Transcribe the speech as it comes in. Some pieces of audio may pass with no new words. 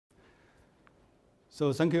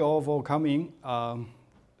So thank you all for coming.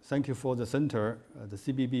 Thank you for the center, the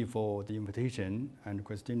CBB for the invitation, and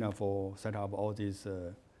Christina for setting up all these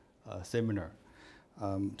seminar.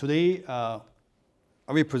 Today, I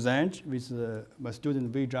will present with my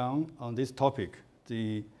student Zhang on this topic,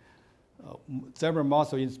 the zebra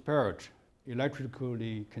mussel-inspired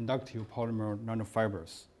electrically conductive polymer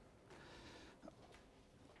nanofibers.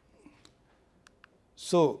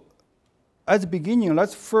 So at the beginning,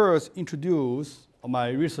 let's first introduce my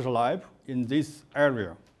research lab in this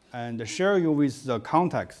area and share you with the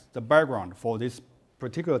context, the background for this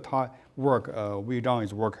particular type work Zhang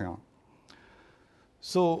is working on.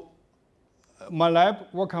 So my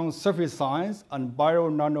lab works on surface science and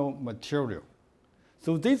bio-nanomaterial.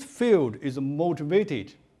 So this field is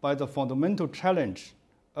motivated by the fundamental challenge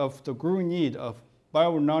of the growing need of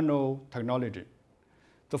bio-nanotechnology.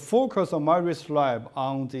 The focus of my research lab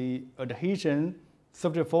on the adhesion,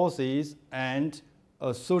 surface forces, and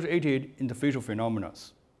associated interfacial phenomena.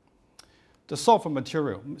 The soft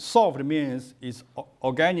material, soft means it's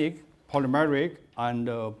organic, polymeric, and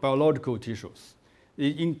biological tissues,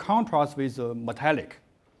 in contrast with metallic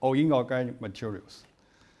or inorganic materials.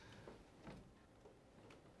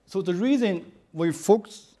 So the reason we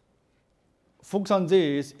focus on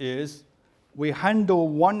this is we handle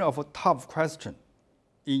one of the tough questions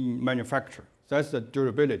in manufacture. That's the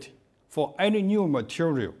durability. For any new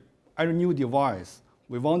material, any new device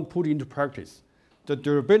we want to put into practice, the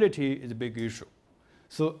durability is a big issue.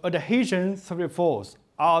 So adhesion, surface force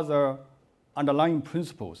are the underlying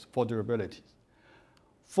principles for durability.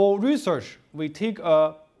 For research, we take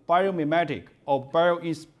a biomimetic or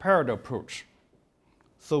bio-inspired approach.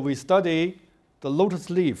 So we study the lotus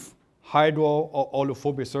leaf, hydro or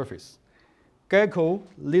oleophobic surface. Gecko,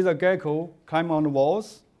 lizard gecko climb on the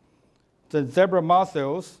walls, the zebra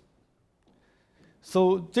mussels.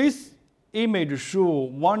 So this image shows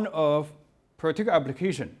one of particular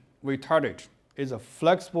application we target is a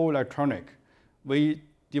flexible electronic. We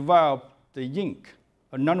develop the ink,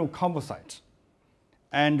 a nanocomposite,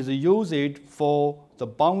 and they use it for the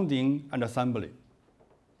bonding and assembly.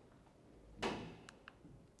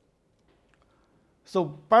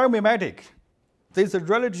 So biomimetic, this is a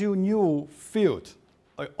relatively new field,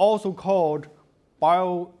 also called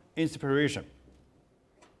bio-inspiration.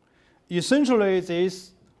 Essentially,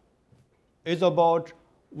 this is about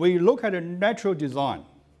we look at a natural design,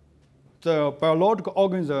 the biological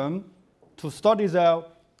organism, to study their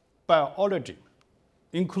biology,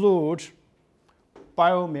 include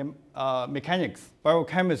biomechanics,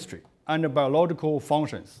 biochemistry, and biological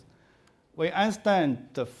functions. We understand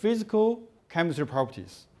the physical chemistry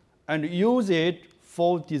properties and use it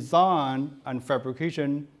for design and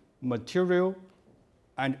fabrication, material,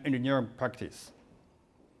 and engineering practice.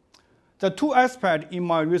 The two aspects in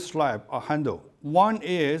my research lab are handled. One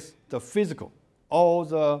is the physical, or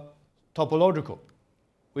the topological.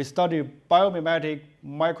 We study biomimetic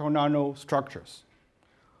micro-nano structures.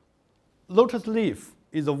 Lotus leaf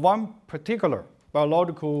is one particular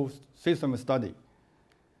biological system study.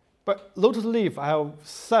 But lotus leaf have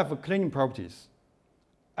self-cleaning properties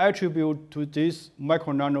attributed to these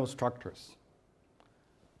micro-nano structures.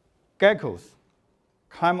 Geckos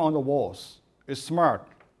climb on the walls, is smart,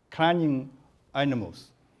 climbing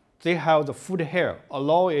animals. They have the foot hair,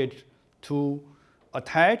 allow it to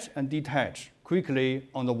attach and detach quickly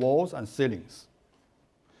on the walls and ceilings.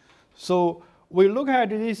 So we look at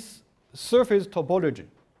this surface topology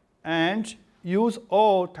and use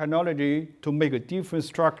all technology to make different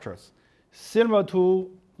structures, similar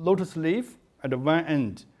to lotus leaf at one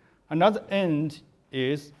end. Another end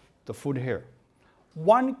is the foot hair.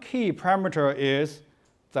 One key parameter is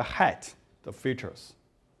the height, the features.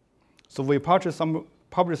 So we published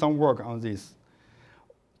some work on this.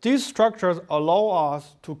 These structures allow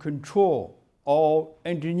us to control or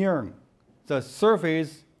engineer the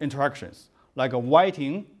surface interactions, like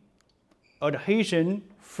whiting, adhesion,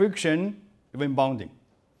 friction, even bonding.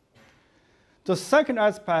 The second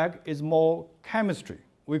aspect is more chemistry.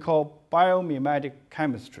 We call biomimetic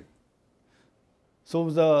chemistry. So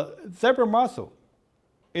the zebra mussel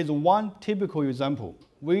is one typical example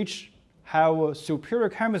which have a superior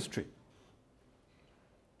chemistry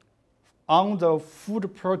on the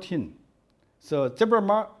food protein. So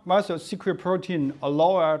zebra mussel secret protein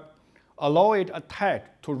allow it attach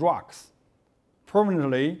to rocks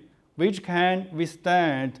permanently, which can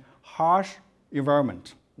withstand harsh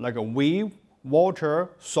environment like a wave,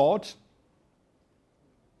 water, salt.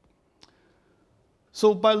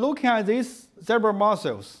 So by looking at these zebra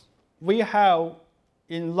mussels, we have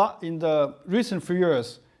in the recent few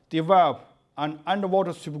years developed an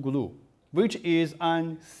underwater superglue which is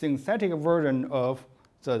a synthetic version of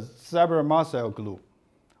the zebra muscle glue.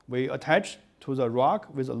 We attach to the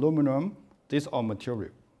rock with aluminum, this our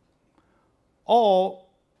material. Or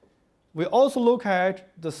we also look at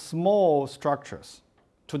the small structures.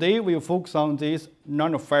 Today we focus on this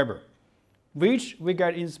nanofiber, which we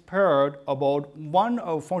get inspired about one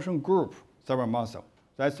of function group zebra muscle.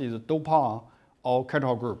 That is DOPA or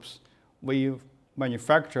catalog groups. We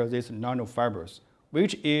manufacture these nanofibers,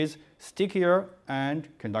 which is stickier and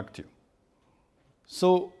conductive.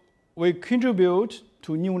 So we contribute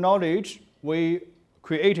to new knowledge we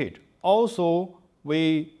created. Also,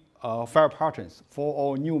 we file patents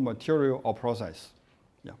for our new material or process.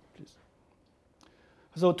 Yeah, please.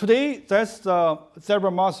 So today, that's the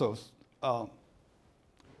zebra muscles.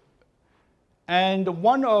 And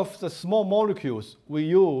one of the small molecules we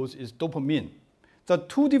use is dopamine. There are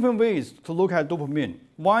two different ways to look at dopamine.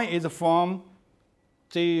 One is from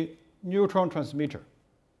the neurotransmitter.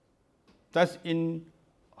 That's in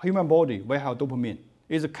human body, we have dopamine.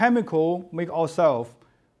 It's a chemical make ourselves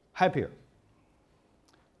happier.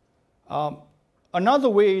 Another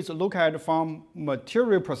way is to look at it from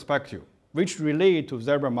material perspective, which relate to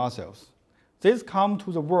zebra muscles. This comes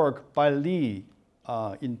to the work by Lee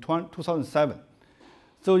in 2007.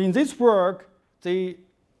 So in this work, they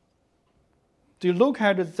look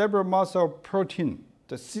at the zebra muscle protein,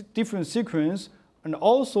 the different sequence, and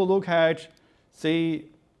also look at the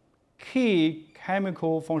key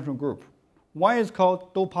chemical functional group. One is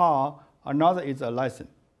called DOPA, another is a lysine.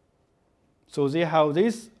 So they have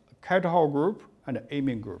this catalog group and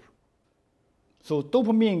amine group. So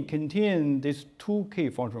dopamine contains these two key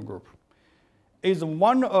functional groups. It's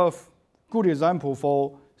one of good example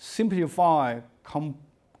for simplify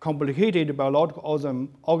complicated biological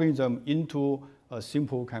organism into a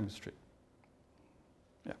simple chemistry.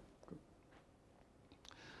 Yeah.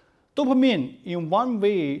 Dopamine, in one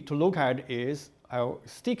way to look at is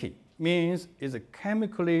sticky, means it's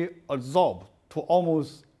chemically absorbed to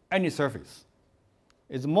almost any surface.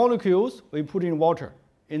 It's molecules we put in water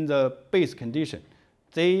in the base condition.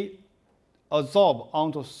 They absorb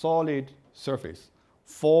onto solid surface,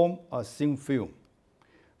 form a thin film.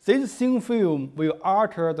 This thin film will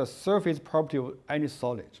alter the surface property of any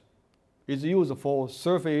solid. It's used for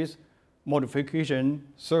surface modification,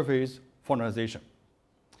 surface photonization.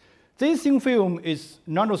 This thin film is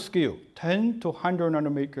nanoscale, 10 to 100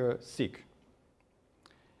 nanometer thick.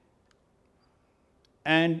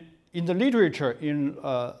 And in the literature in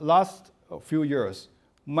last few years,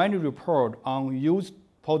 many report on used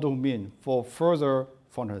dopamine for further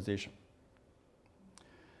photonization.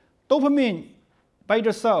 Dopamine by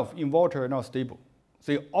itself in water not stable.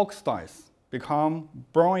 They oxidize, become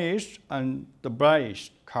brownish and the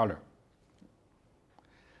blackish color.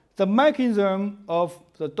 The mechanism of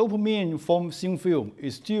the dopamine form thin film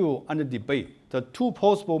is still under debate. The two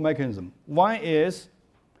possible mechanisms. One is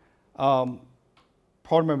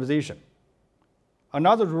polymerization.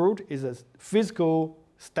 Another route is a physical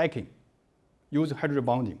stacking, use hydrogen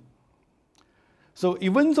bonding. So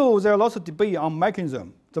even though there are lots of debate on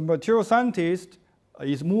mechanism, the material scientist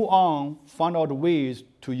is move on, find out ways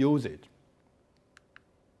to use it.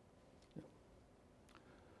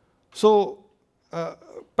 So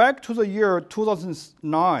back to the year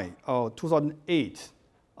 2009 or 2008,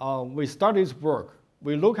 we started this work.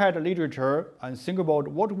 We look at the literature and think about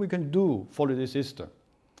what we can do for this system.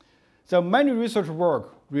 There are many research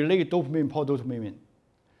work related to dopamine, polydopamine.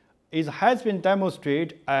 It has been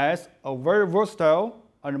demonstrated as a very versatile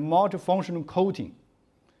and multifunctional coating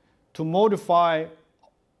to modify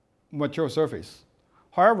material surface.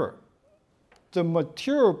 However, the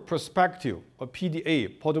material perspective of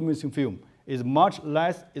PDA, polydopamine thin film, is much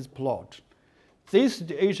less explored. This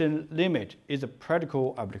situation limit is a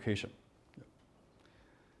practical application.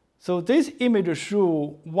 So this image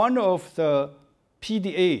shows one of the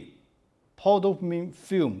PDA, polydopamine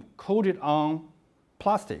film, coated on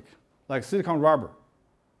plastic, like silicone rubber.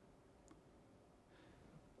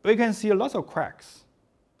 We can see lots of cracks.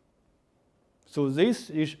 So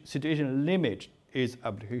this situation limit its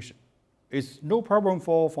application. It's no problem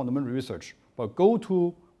for fundamental research, but go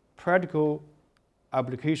to practical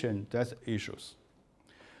application, that's issues.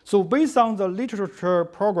 So based on the literature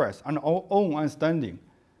progress and our own understanding,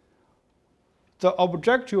 the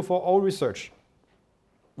objective for our research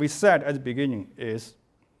we said at the beginning is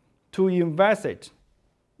to investigate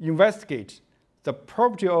the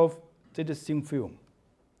property of this thin film,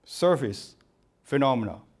 surface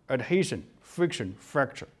phenomena, adhesion, friction,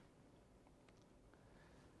 fracture.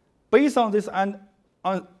 Based on this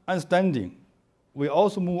understanding, we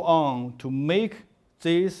also move on to make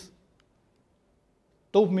this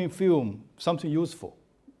dopamine film something useful,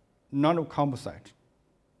 nanocomposite.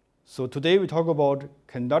 So today we talk about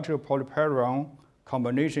conductive polypyrrole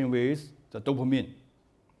combination with the dopamine.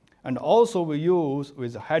 And also we use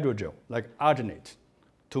with hydrogel, like arginate,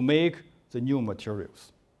 to make the new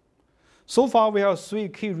materials. So far, we have 3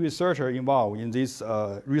 key researchers involved in this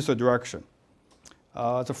research direction.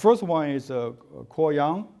 The first one is Kuo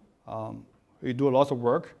Yang. We do lots of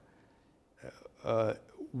work.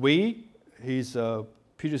 He's a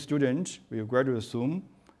PhD student, will graduate soon,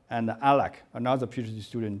 and Alec, another PhD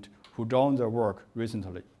student who joined the work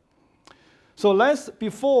recently. So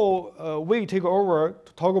before we take over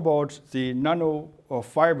to talk about the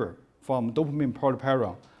nanofiber from dopamine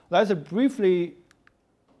polypyrrole, let's briefly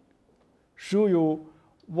show you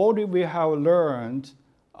what we have learned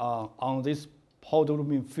on this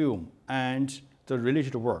polydopamine film and the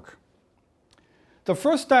related work. The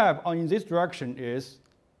first step in this direction is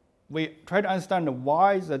we try to understand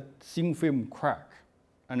why the thin film crack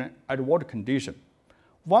and at what condition.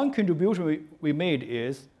 One contribution we made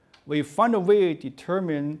is we found a way to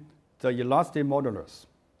determine the elastic modulus.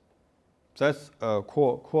 That's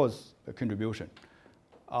Kuo's contribution.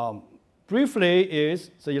 Briefly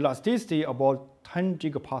is the elasticity about 10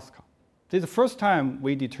 gigapascal. This is the first time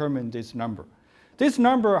we determined this number. This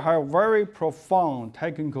number has very profound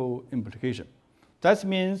technical implication. That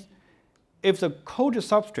means if the cold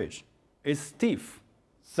substrate is stiff,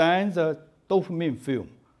 then the dopamine film,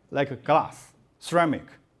 like glass, ceramic,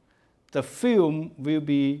 the film will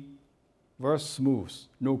be very smooth,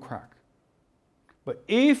 no crack. But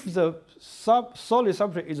if the solid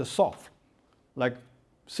substrate is soft, like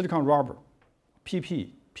silicon rubber, PP,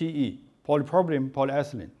 PE, polypropylene,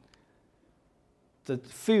 polyethylene, the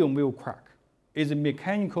film will crack. It's a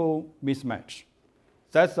mechanical mismatch.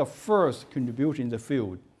 That's the first contribution in the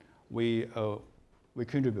field we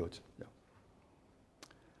contribute. Yeah.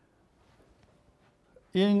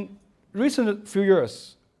 In recent few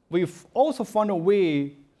years, we've also found a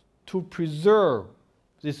way to preserve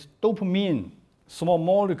this dopamine small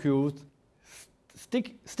molecules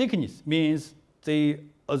stickiness, means the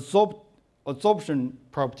absorption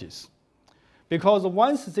properties. Because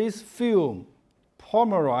once this film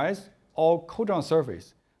polymerize or coat on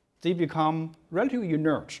surface, they become relatively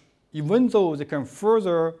inert, even though they can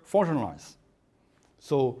further functionalize.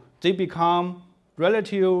 So they become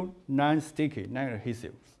relative non-sticky,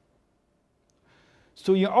 non-adhesive.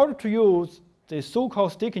 So in order to use the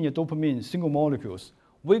so-called sticky dopamine single molecules,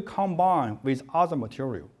 we combine with other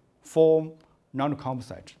material, form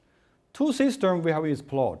nanocomposite. 2 systems we have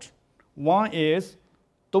explored. One is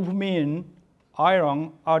dopamine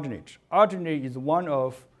iron arginate. Arginate is one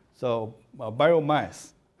of the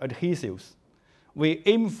biomass adhesives. We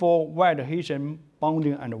aim for wide adhesion,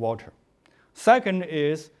 bonding, and water. Second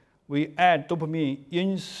is we add dopamine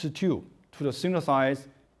in situ to the synthesized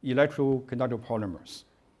electroconductive polymers.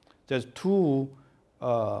 There's 2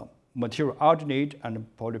 material, arginate and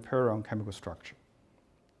polypyrrole chemical structure.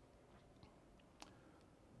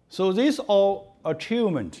 So these all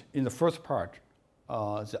achievement in the first part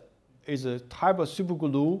is a type of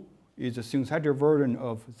superglue, is a synthetic version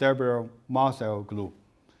of Zebra Mussel glue.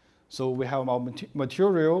 So we have our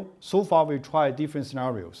material. So far we tried different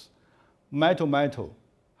scenarios: metal,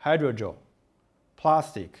 hydrogel,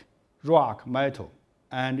 plastic, rock, metal,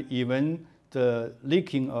 and even the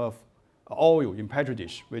leaking of oil in petri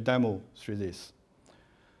dish. We demo through this.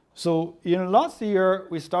 So in last year,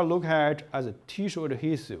 we start looking at as a tissue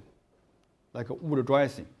adhesive, like a wood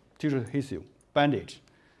dressing, tissue adhesive, bandage.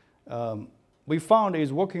 We found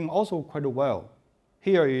it's working also quite well.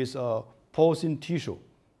 Here is a porcine tissue.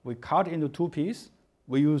 We cut into 2 pieces.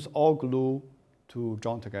 We use all glue to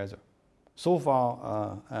join together. So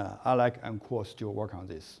far, Alec and Kuo still work on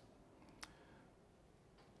this.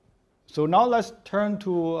 So now let's turn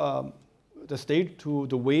to the stage, to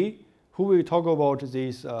the way who will talk about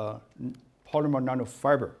this polymer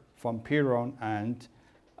nanofiber from pyrrole and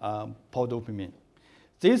polydopamine.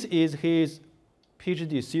 This is his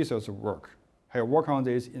PhD thesis work. He worked on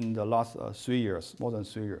this in the last 3 years, more than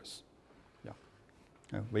 3 years.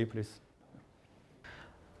 Yeah. Wei, please.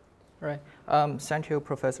 Right. Thank you,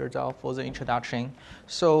 Professor Zhao, for the introduction.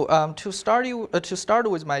 So to start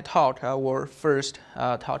with my talk, I will first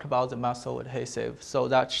talk about the muscle adhesive. So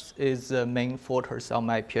that is the main focus of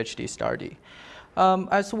my PhD study.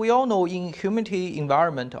 As we all know, in humidity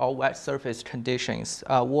environment or wet surface conditions,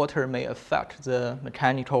 water may affect the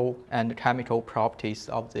mechanical and chemical properties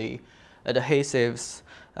of the adhesives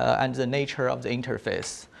and the nature of the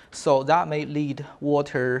interface. So that may lead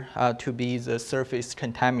water to be the surface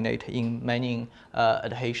contaminant in many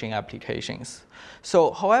adhesion applications.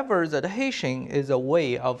 So however, the adhesion is a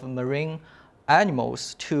way of marine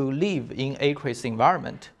animals to live in aqueous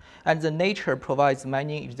environment. And the nature provides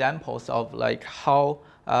many examples of like how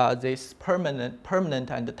this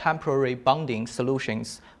permanent and temporary bonding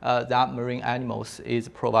solutions that marine animals is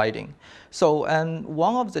providing. So, and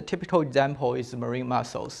one of the typical example is marine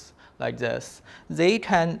mussels like this. They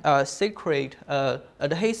can secrete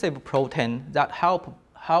adhesive protein that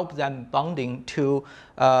help them bonding to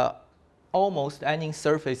almost any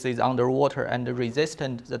surfaces underwater and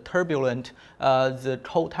resistant the turbulent, the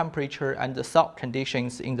cold temperature and the salt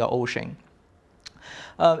conditions in the ocean.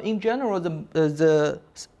 In general, the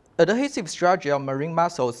adhesive strategy of marine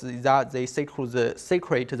mussels is that they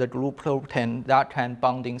secrete the glue protein that can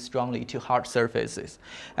bonding strongly to hard surfaces.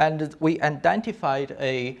 And we identified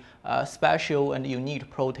a special and unique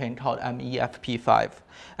protein called MEFP5.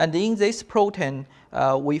 And in this protein,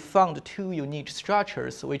 we found two unique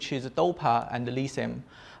structures, which is DOPA and lithium.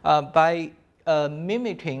 By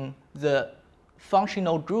mimicking the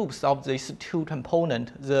functional groups of these two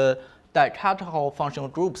components, the dicatonyl functional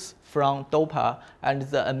groups from DOPA and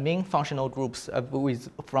the amine functional groups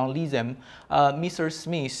from lithium, Mr.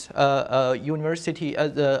 Smith,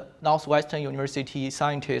 the Northwestern University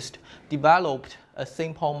scientist, developed a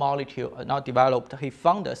simple molecule, he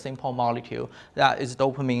found a simple molecule that is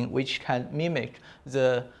dopamine, which can mimic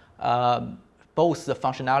the both the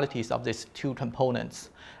functionalities of these two components.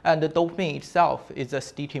 And the dopamine itself is a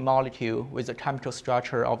sticky molecule with a chemical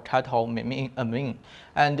structure of ketamine,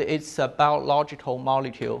 and it's a biological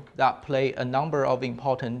molecule that play a number of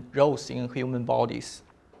important roles in human bodies.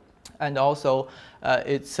 And also,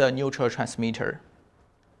 it's a neurotransmitter.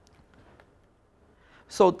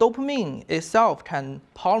 So dopamine itself can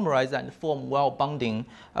polymerize and form well bonding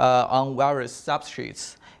on various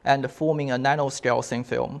substrates and forming a nanoscale thin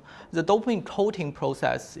film. The dopamine coating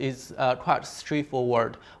process is quite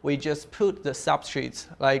straightforward. We just put the substrates,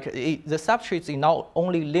 the substrates is not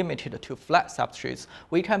only limited to flat substrates.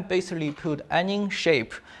 We can basically put any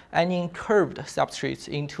shape, any curved substrates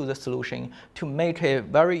into the solution to make a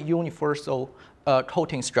very universal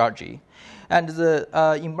coating strategy. And the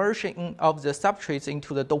immersion of the substrates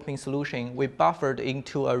into the dopamine solution, we buffered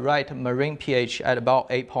into a right marine pH at about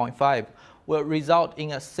 8.5, will result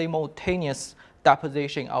in a simultaneous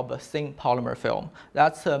deposition of a thin polymer film.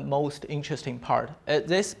 That's the most interesting part.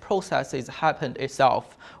 This process is happened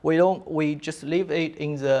itself. We just leave it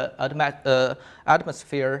in the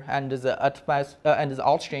atmosphere, and the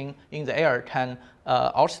oxygen in the air can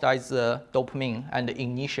oxidize the dopamine and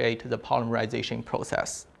initiate the polymerization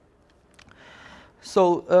process.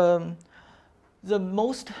 So the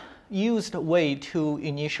most used way to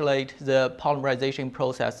initiate the polymerization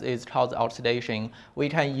process is called oxidation. We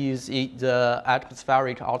can use the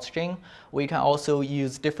atmospheric oxygen. We can also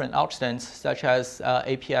use different oxidants such as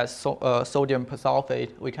APS, sodium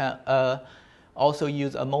persulfate. We can also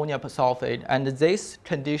use ammonia persulfate, and these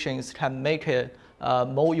conditions can make it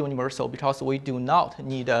more universal because we do not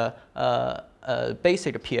need a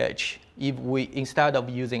basic pH instead of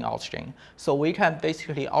using oxygen. So we can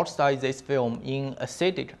basically oxidize this film in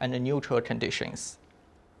acidic and neutral conditions.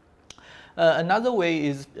 Another way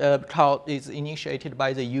is initiated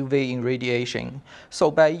by the UV irradiation.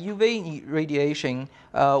 So by UV irradiation,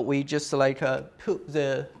 we just put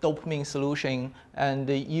the dopamine solution, and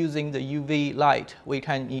using the UV light, we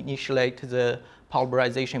can initiate the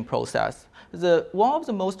polymerization process. One of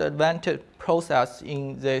the most advanced process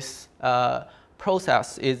in this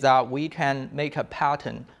process is that we can make a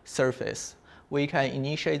pattern surface. We can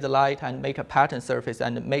initiate the light and make a pattern surface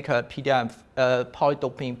and make a PDM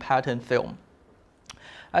polydopamine pattern film.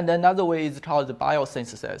 And another way is called the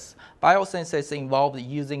biosynthesis. Biosynthesis involves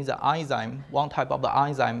using the enzyme, one type of the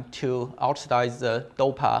enzyme, to oxidize the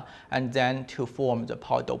DOPA and then to form the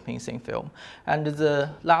polydopamine thin film. And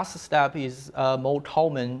the last step is more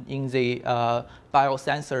common in the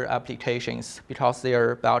biosensor applications because they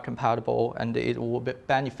are biocompatible and it will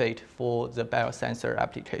benefit for the biosensor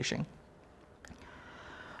application.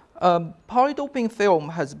 Polydopamine film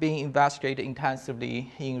has been investigated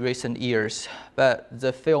intensively in recent years, but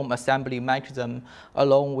the film assembly mechanism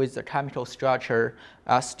along with the chemical structure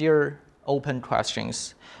are still open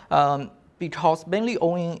questions because mainly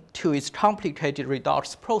owing to its complicated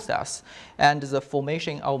redox process and the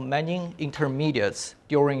formation of many intermediates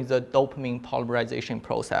during the dopamine polymerization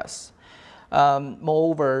process.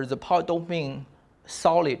 Moreover, the polydopamine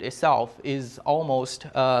solid itself is almost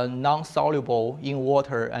non-soluble in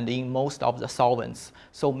water and in most of the solvents,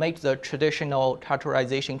 so make the traditional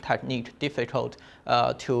characterization technique difficult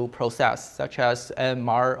to process, such as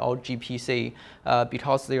MR or GPC,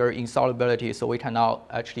 because they are insolubility, so we cannot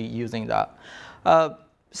actually using that.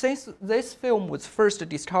 Since this film was first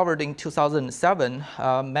discovered in 2007,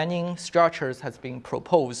 many structures has been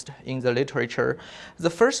proposed in the literature. The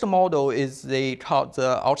first model is called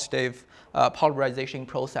the oxidative polymerization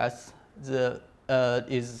process.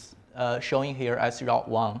 Is showing here as Route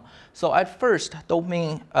 1. So at first,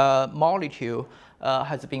 dopamine molecule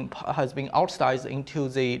has been oxidized into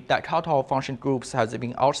the dichotyl functional groups, has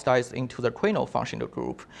been oxidized into the quinol functional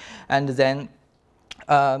group, and then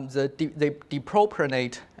they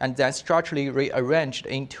depropionate and then structurally rearranged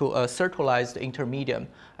into a circularized intermediate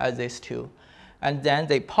as these two. And then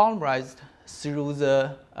they polymerized through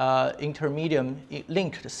the intermediate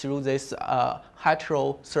linked through this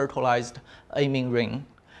heterocircularized amine ring.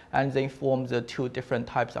 And they form the two different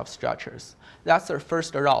types of structures. That's the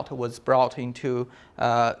first route was brought into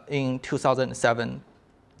in 2007.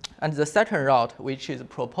 And the second route, which is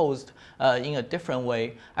proposed in a different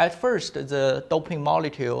way, at first the doping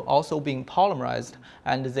molecule also being polymerized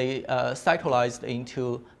and they cyclized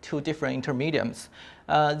into two different intermediates.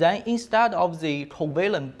 Then instead of the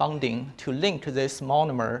covalent bonding to link this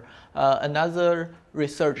monomer, another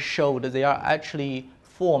research showed they are actually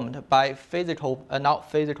formed by physical,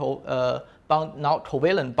 not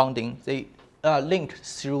covalent bonding. They linked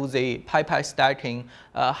through the pipette stacking,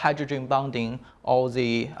 hydrogen bonding, or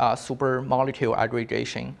the supermolecule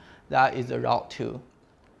aggregation. That is the route 2.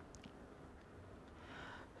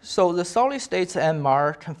 So the solid states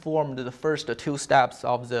NMR conformed the first two steps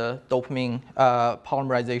of the dopamine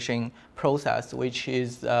polymerization process, which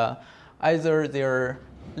is either they're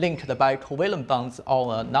linked by covalent bonds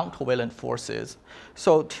or non-covalent forces.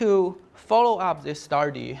 So to follow up this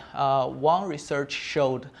study, one research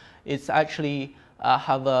showed it's actually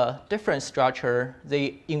have a different structure.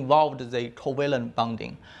 They involved the covalent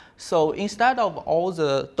bonding. So instead of all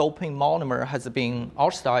the doping monomer has been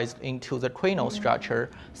oxidized into the quinol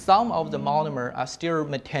structure, some of the monomer are still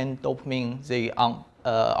maintain dopamine the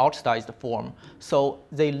oxidized form. So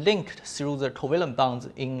they linked through the covalent bonds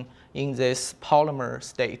in this polymer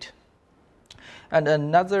state. And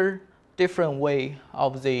another different way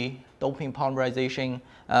of the doping polymerization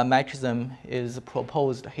mechanism is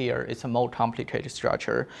proposed here. It's a more complicated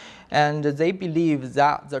structure. And they believe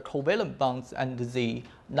that the covalent bonds and the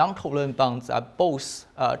non-covalent bonds are both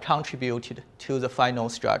contributed to the final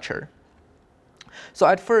structure. So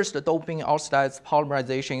at first, the doping oxidized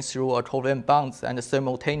polymerization through a covalent bonds and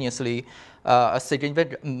simultaneously a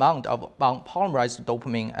significant amount of polymerized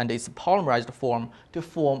dopamine and its polymerized form to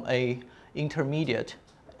form a intermediate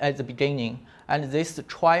at the beginning. And this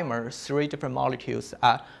trimer, 3 different molecules,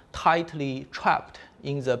 are tightly trapped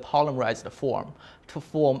in the polymerized form to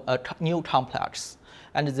form a new complex.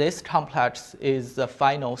 And this complex is the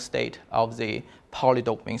final state of the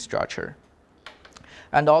polydopamine structure.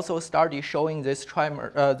 And also a study showing this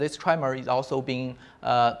trimer is also being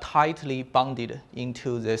tightly bonded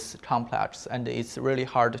into this complex, and it's really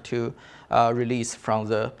hard to release from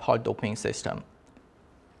the polydopamine system.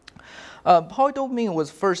 Polydopamine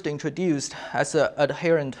was first introduced as an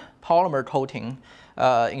adherent polymer coating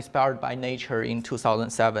inspired by nature in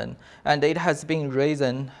 2007. And it has been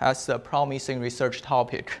risen as a promising research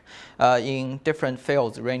topic in different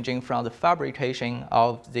fields, ranging from the fabrication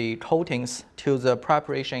of the coatings to the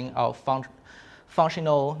preparation of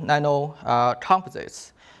functional nano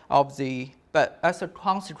composites but as a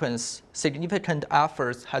consequence, significant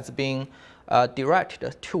efforts has been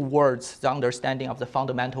directed towards the understanding of the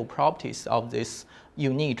fundamental properties of this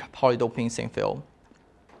unique polydopamine thin film.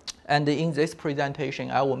 And in this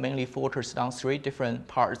presentation, I will mainly focus on 3 different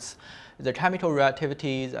parts: the chemical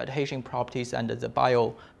reactivity, the adhesion properties, and the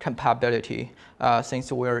biocompatibility,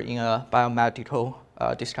 since we're in a biomedical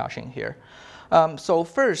discussion here. So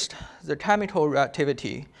first, the chemical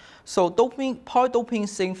reactivity. So polydopamine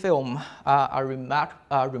thin film are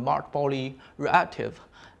remarkably reactive.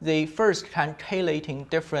 They first can chelating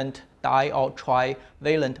different di or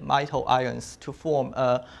trivalent metal ions to form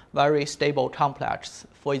a very stable complex,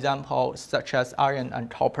 for example, such as iron and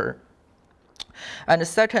copper. And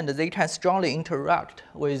second, they can strongly interact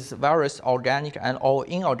with various organic and or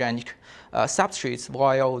inorganic substrates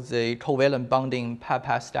via the covalent bonding,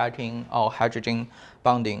 peptide stacking, or hydrogen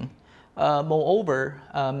bonding. Moreover,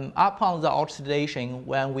 upon the oxidation,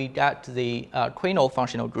 when we get the quinol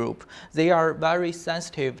functional group, they are very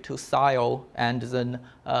sensitive to thiol and the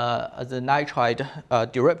nitride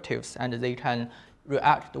derivatives, and they can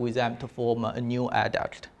react with them to form a new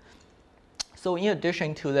adduct. So in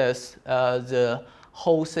addition to this, the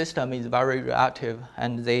whole system is very reactive,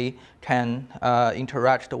 and they can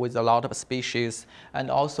interact with a lot of species.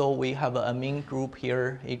 And also we have an amine group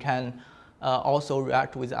here. It can also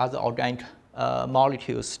react with other organic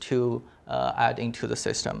molecules to add into the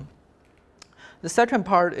system. The second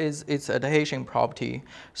part is its adhesion property.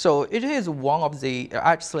 So it is one of the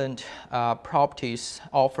excellent properties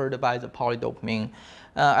offered by the polydopamine.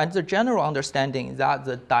 And the general understanding that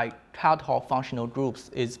the dicatal functional groups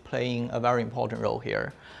is playing a very important role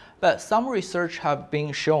here. But some research have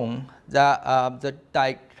been shown that the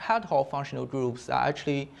dicatal functional groups are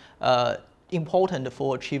actually important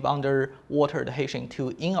for achieve underwater adhesion to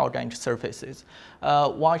inorganic surfaces.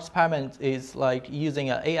 One experiment is like using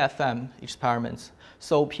an AFM experiment.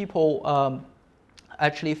 So people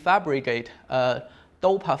actually fabricate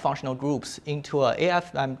DOPA functional groups into an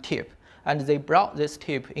AFM tip, and they brought this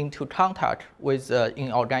tip into contact with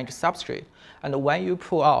inorganic substrate. And when you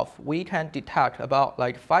pull off, we can detect about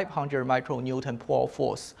like 500 micronewton pull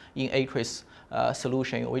force in aqueous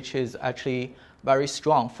solution, which is actually very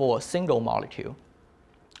strong for a single molecule.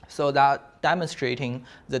 So that demonstrating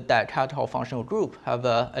the dicatal functional group have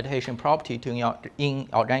an adhesion property to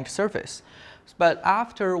inorganic surface. But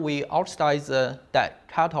after we oxidize the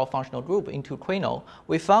dicatal functional group into quinol,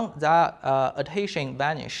 we found that adhesion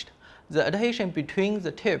vanished. The adhesion between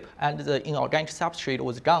the tip and the inorganic substrate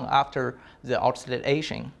was gone after the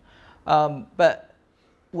oxidation. But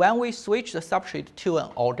when we switch the substrate to an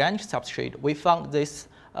organic substrate, we found this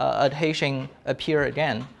adhesion appear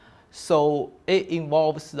again. So it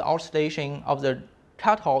involves the oxidation of the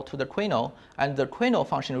dicatal to the quinol, and the quinol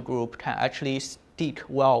functional group can actually stick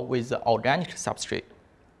well with the organic substrate.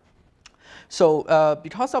 So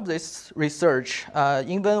because of this research,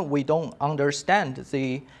 even we don't understand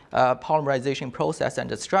the polymerization process and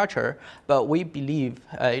the structure, but we believe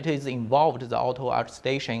it is involved the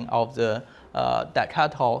auto-oxidation of the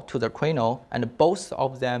dicatal to the quinol, and both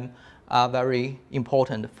of them are very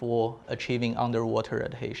important for achieving underwater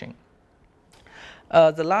adhesion.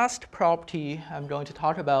 The last property I'm going to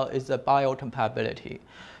talk about is the biocompatibility.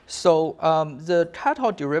 So the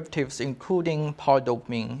dicatal derivatives, including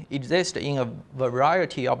polydopamine, exist in a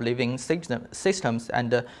variety of living systems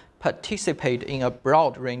and participate in a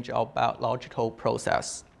broad range of biological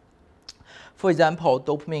processes. For example,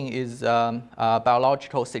 dopamine is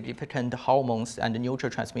biological significant hormones and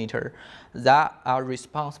neurotransmitter that are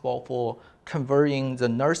responsible for converting the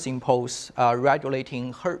nerve impulse,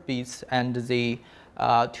 regulating heartbeats, and the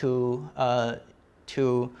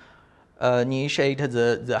to initiate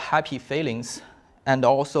the happy feelings, and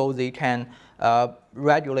also they can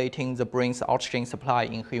regulating the brain's oxygen supply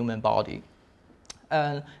in human body.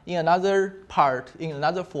 And in another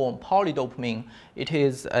form, polydopamine, it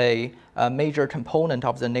is a major component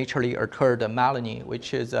of the naturally occurred melanin,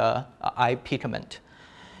 which is an eye pigment.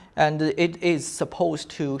 And it is supposed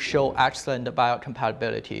to show excellent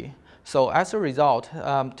biocompatibility. So as a result,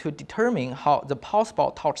 to determine how the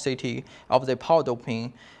possible toxicity of the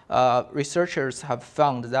polydopamine, researchers have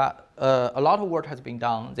found that a lot of work has been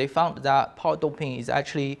done. They found that polydopamine is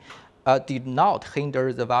actually did not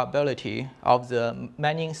hinder the viability of the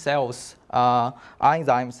many cells,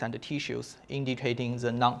 enzymes, and tissues, indicating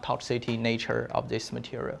the non-toxicity nature of this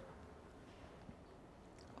material.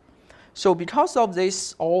 So because of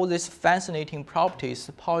all these fascinating properties,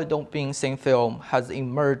 polydopamine thin film has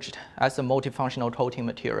emerged as a multifunctional coating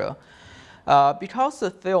material. Because the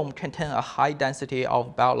film contains a high density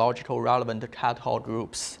of biological relevant dicatal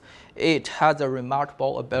groups, it has a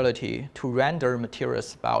remarkable ability to render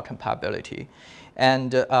materials biocompatibility,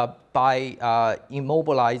 and by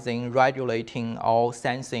immobilizing, regulating, or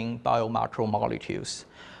sensing biomacromolecules.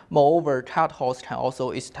 Moreover, cathols can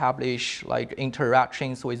also establish like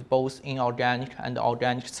interactions with both inorganic and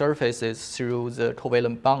organic surfaces through the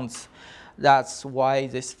covalent bonds. That's why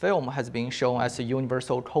this film has been shown as a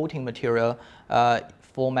universal coating material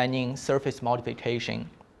for many surface modification.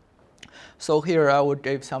 So here I will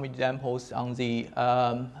give some examples on the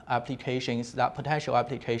potential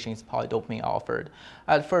applications polydopamine offered.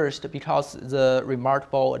 At first, because the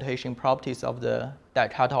remarkable adhesion properties of the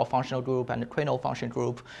dicatal functional group and the quinol functional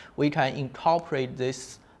group, we can incorporate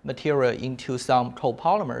this material into some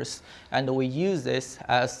copolymers, and we use this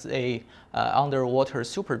as a underwater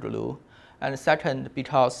superglue. And second,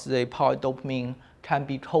 because the polydopamine can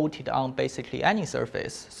be coated on basically any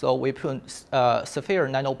surface. So we put sphere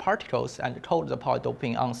nanoparticles and coat the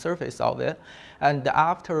polydopamine on the surface of it. And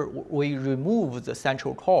after we remove the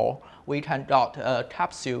central core, we can get a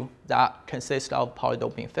capsule that consists of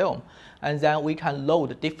polydopamine film. And then we can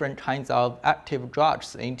load different kinds of active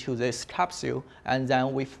drugs into this capsule, and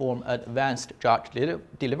then we form an advanced drug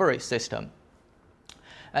delivery system.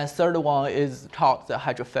 And third one is called the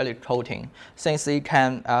hydrophilic coating. Since it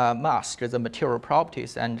can mask the material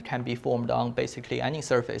properties and can be formed on basically any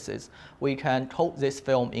surfaces, we can coat this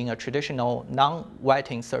film in a traditional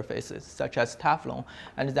non-wetting surfaces, such as Teflon,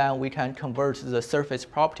 and then we can convert the surface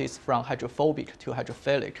properties from hydrophobic to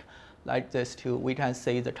hydrophilic. Like this too, we can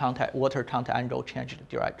see the water contact angle changed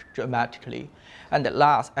dramatically. And at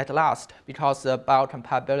last, because the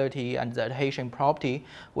biocompatibility and the adhesion property,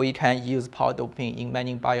 we can use polydoping in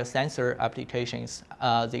many biosensor applications.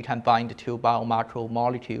 They can bind to biomarker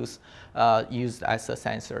molecules used as a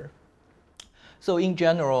sensor. So in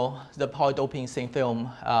general, the polydoping thin film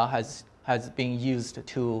has been used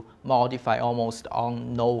to modify almost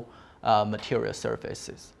on no material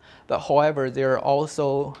surfaces. But however, there are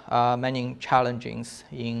also many challenges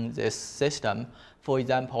in this system. For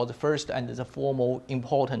example, the first and the foremost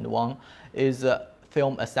important one is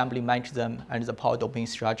film assembly mechanism and the polydoping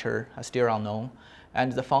structure are still unknown.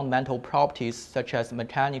 And the fundamental properties such as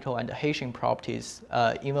mechanical and adhesion properties,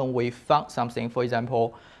 even we found something, for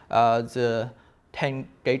example, the 10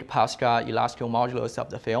 gigapascal elastic modulus of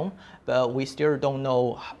the film, but we still don't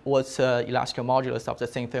know what's the elastic modulus of the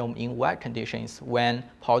thin film in wet conditions when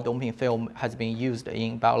polydoping film has been used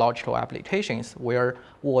in biological applications where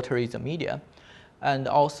water is a media. And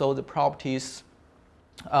also the properties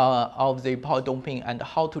of the polydoping and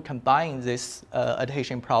how to combine these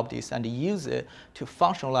adhesion properties and use it to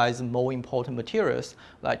functionalize more important materials,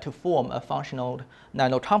 like to form a functional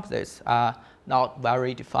nanocomposites, are not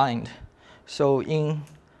very defined. So in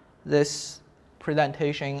this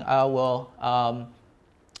presentation, I will,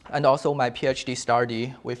 and also my PhD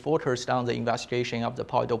study, we focused on the investigation of the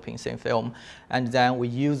polydoping thin film, and then we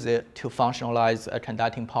use it to functionalize a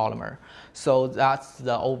conducting polymer. So that's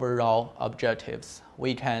the overall objectives.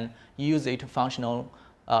 We can use it to functional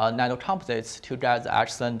nanocomposites to get the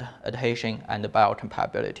excellent adhesion and the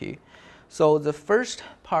biocompatibility. So the first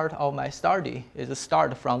part of my study is to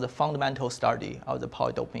start from the fundamental study of the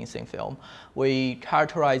polydoping thin film. We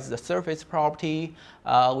characterize the surface property.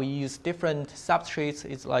 We use different substrates.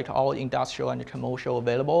 It's like all industrial and commercial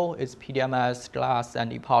available. It's PDMS, glass,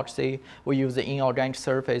 and epoxy. We use the inorganic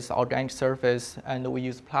surface, organic surface, and we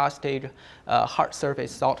use plastic, hard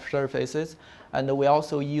surface, soft surfaces. And we're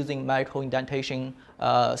also using micro indentation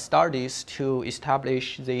studies to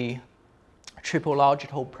establish the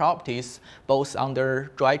tripological properties both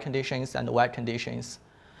under dry conditions and wet conditions.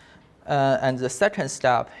 And the second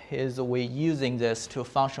step is we using this to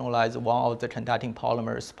functionalize one of the conducting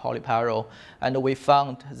polymers, polypyrrole, and we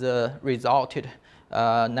found the resulted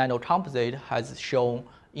nanocomposite has shown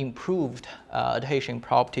improved adhesion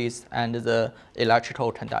properties and the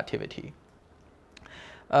electrical conductivity.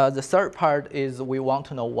 The third part is we want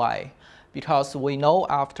to know why. Because we know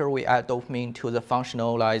after we add dopamine to the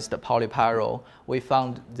functionalized polypyrrole, we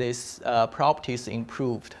found these properties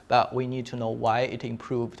improved, but we need to know why it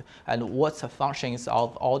improved and what the functions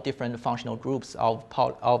of all different functional groups of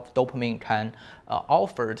dopamine can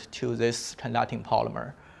offer to this conducting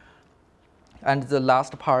polymer. And the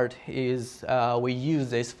last part is we use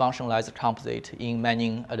this functionalized composite in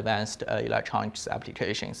many advanced electronics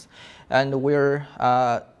applications. And we're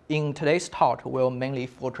in today's talk, we'll mainly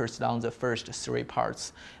focus on the first three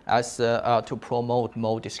parts as to promote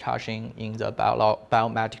more discussion in the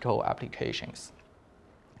biomedical applications.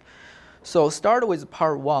 So start with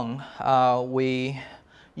part one. We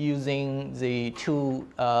using the two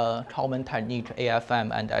common technique,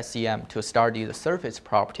 AFM and SEM, to study the surface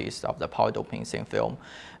properties of the polydoping thin film.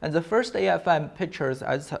 And the first AFM pictures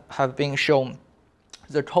have been shown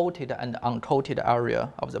the coated and uncoated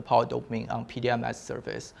area of the polydopamine on PDMS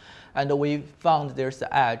surface. And we found there's an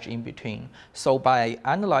edge in between. So by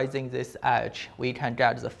analyzing this edge, we can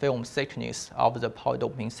get the film thickness of the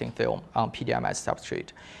polydopamine thin film on PDMS substrate.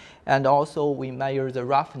 And also we measure the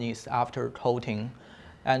roughness after coating.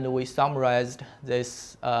 And we summarized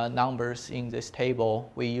these numbers in this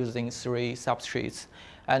table. We're using 3 substrates.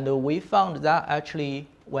 And we found that actually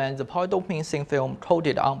when the polydopamine thin film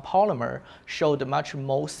coated on polymer showed much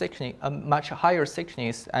higher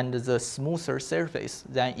thickness and the smoother surface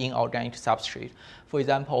than inorganic substrate. For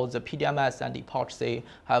example, the PDMS and epoxy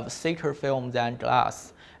have thicker film than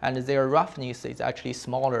glass, and their roughness is actually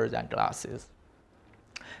smaller than glasses.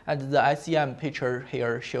 And the SEM picture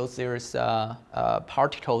here shows there's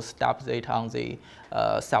particles deposit on the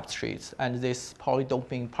substrates, and these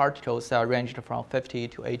polydoping particles are ranged from 50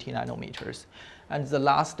 to 80 nanometers. And the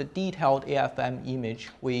last detailed AFM image,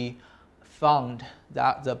 we found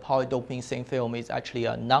that the polydoping thin film is actually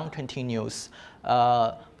a non-continuous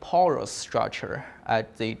porous structure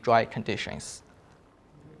at the dry conditions.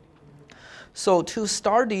 So to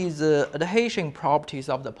study the adhesion properties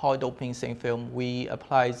of the polydoping thin film, we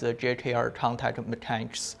apply the JTR contact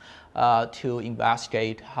mechanics to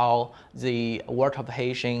investigate how the water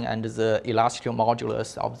adhesion and the elastic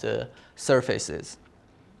modulus of the surfaces.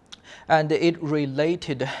 And it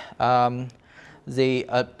related the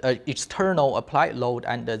external applied load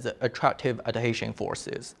and the attractive adhesion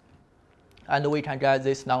forces. And we can get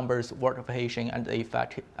these numbers, water adhesion and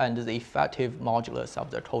the effective modulus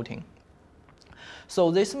of the coating. So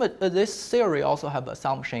this theory also have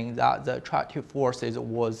assumption that the attractive forces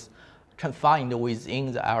was confined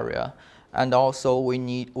within the area, and also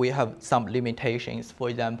we have some limitations. For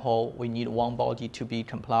example, we need one body to be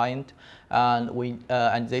compliant,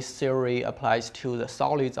 and this theory applies to the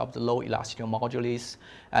solids of the low elastic modulus,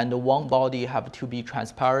 and one body have to be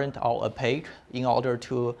transparent or opaque in order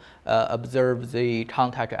to observe the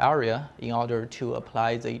contact area in order to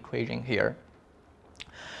apply the equation here.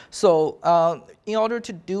 So in order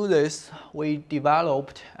to do this, we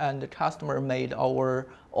developed and the customer made our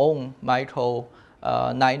own micro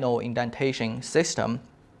nano indentation system.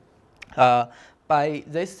 By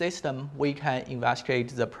this system, we can investigate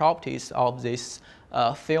the properties of these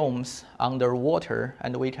films underwater,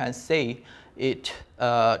 and we can see its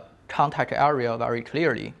contact area very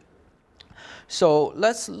clearly. So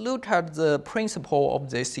let's look at the principle of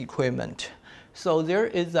this equipment. So there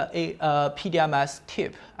is a PDMS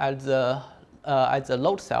tip at the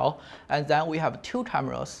load cell, and then we have two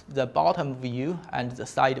cameras, the bottom view and the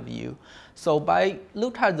side view. So by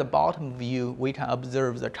looking at the bottom view, we can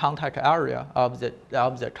observe the contact area of the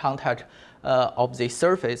contact of the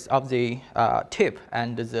surface of the tip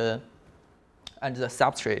and the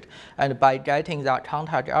substrate. And by getting that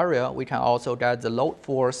contact area, we can also get the load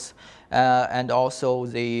force and also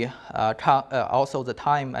the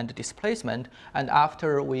time and the displacement. And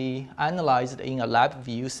after we analyze it in a lab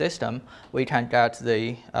view system, we can get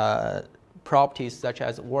the properties such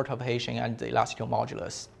as water adhesion and the elastic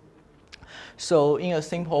modulus. So in a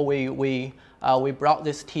simple way, we brought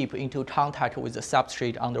this tip into contact with the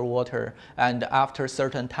substrate underwater, and after a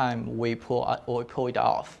certain time, we pull it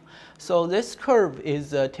off. So this curve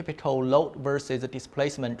is a typical load versus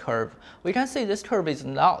displacement curve. We can see this curve is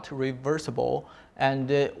not reversible,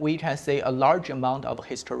 and we can see a large amount of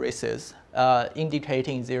hysteresis,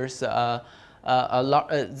 indicating there's the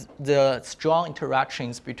strong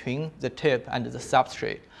interactions between the tip and the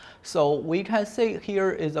substrate. So we can see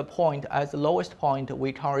here is a point at the lowest point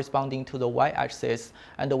we corresponding to the y-axis,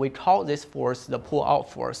 and we call this force the pull-out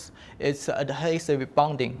force. It's adhesive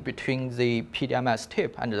bonding between the PDMS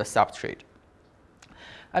tip and the substrate.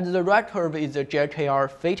 And the right curve is the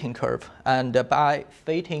JKR fitting curve, and by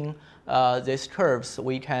fitting these curves,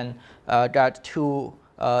 we can get two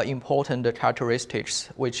important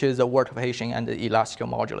characteristics, which is the water adhesion and the elastic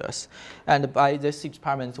modulus. And by this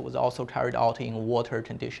experiment was also carried out in water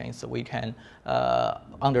conditions, so we can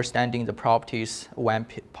understanding the properties when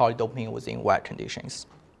polydoping was in wet conditions.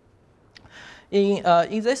 In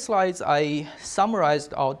these slides, I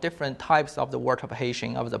summarized all different types of the water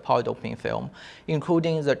adhesion of the polydoping film,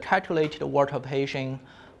 including the calculated water adhesion,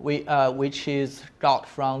 which is got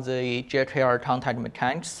from the JKR contact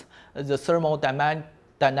mechanics, the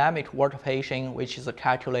thermodynamic water adhesion, which is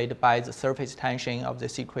calculated by the surface tension of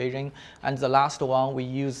this equation, and the last one, we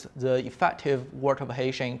use the effective water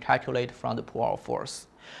adhesion calculated from the pull-out force.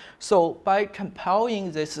 So by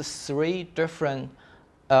comparing these three different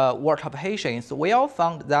water adhesions, we all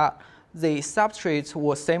found that the substrates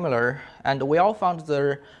were similar, and we all found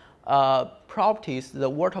their properties, the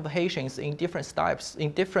water adhesions in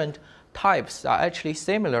different types are actually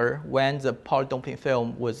similar when the polydoping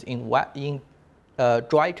film was in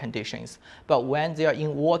dry conditions. But when they are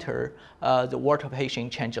in water, the water adhesion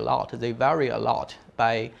change a lot. They vary a lot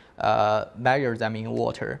by measure them in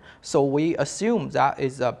water. So we assume that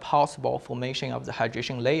is a possible formation of the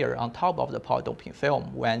hydration layer on top of the polydoping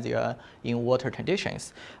film when they are in water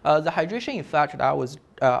conditions. The hydration effect I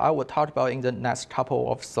will talk about in the next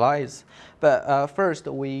couple of slides. But first,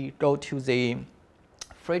 we go to the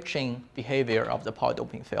friction behavior of the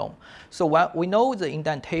polydoping film. So we know the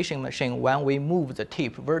indentation machine, when we move the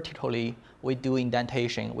tip vertically, we do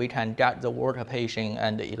indentation, we can get the water adhesion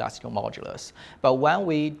and the elastic modulus. But when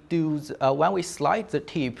we slide the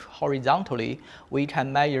tip horizontally, we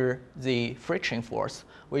can measure the friction force,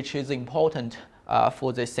 which is important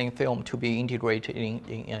for the thin film to be integrated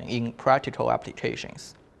in practical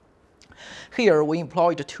applications. Here, we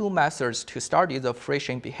employed two methods to study the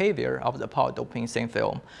friction behavior of the polydoping thin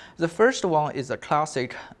film. The first one is the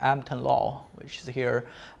classic Hampton law, which is here,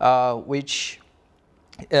 which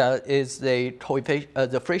is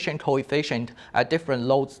the friction coefficient at different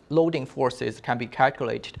loading forces can be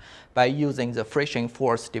calculated by using the friction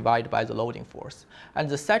force divided by the loading force. And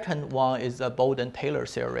the second one is the Bowden-Taylor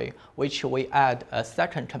theory, which we add a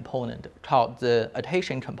second component called the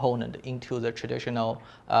adhesion component into the traditional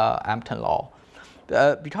Ampton law.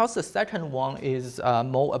 Because the second one is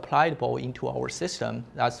more applicable into our system,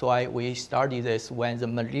 that's why we study this when the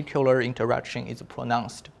molecular interaction is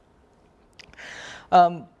pronounced.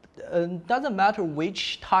 Doesn't matter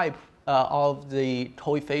which type of the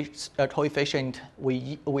coefficient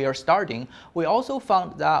we are starting, we also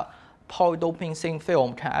found that polydoping thin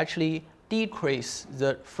film can actually decrease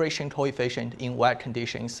the friction coefficient in wet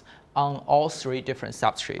conditions on all three different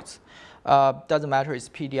substrates. Doesn't matter it's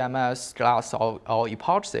PDMS, glass, or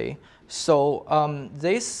epoxy. So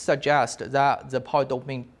this suggests that the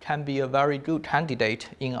polydoping can be a very good candidate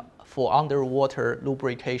for underwater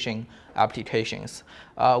lubrication applications.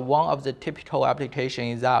 One of the typical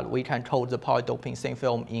applications is that we can coat the polydoping thin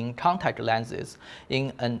film in contact lenses.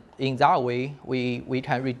 In that way, we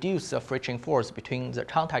can reduce the friction force between the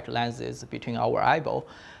contact lenses between our eyeball,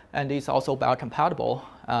 and it's also biocompatible.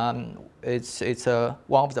 It's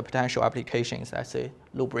one of the potential applications as a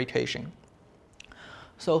lubrication.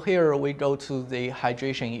 So here we go to the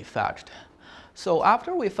hydration effect. So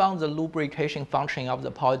after we found the lubrication function of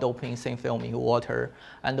the polydoping thin film in water,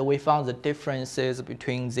 and we found the differences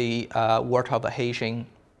between the water adhesion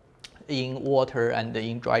in water and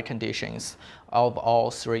in dry conditions of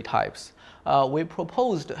all three types, we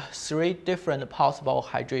proposed three different possible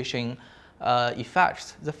hydration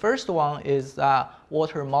effects. The first one is that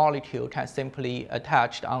water molecule can simply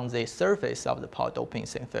attach on the surface of the polydoping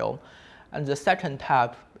thin film. And the second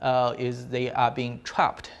type is they are being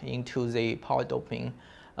trapped into the polydoping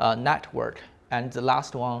network. And the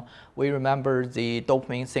last one, we remember the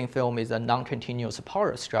dopamine thin film is a non-continuous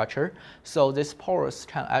porous structure. So this porous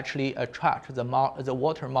can actually attract the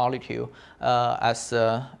water molecule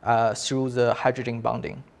through the hydrogen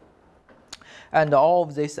bonding. And all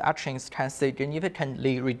of these actions can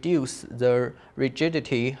significantly reduce the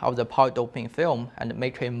rigidity of the polydoping film and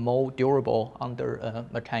make it more durable under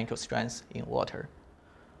mechanical strength in water.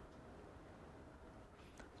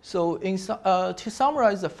 So to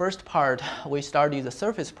summarize the first part, we studied the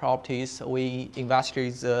surface properties, we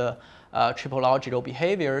investigated the tripological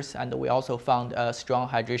behaviors, and we also found a strong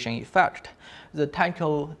hydration effect. The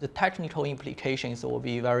technical implications will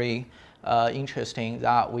be very interesting,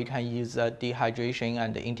 that we can use dehydration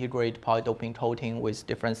and integrate polydoping coating with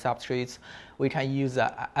different substrates. We can use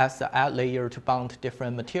as an add layer to bond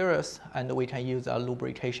different materials, and we can use a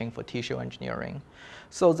lubrication for tissue engineering.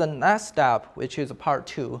 So the next step, which is part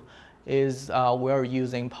 2, is we're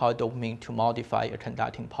using polydoping to modify a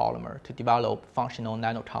conducting polymer to develop functional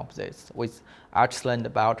nanocomposites with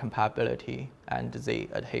excellent biocompatibility and the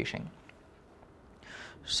adhesion.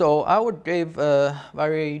 So I would give a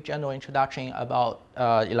very general introduction about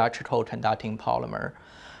electrical conducting polymer.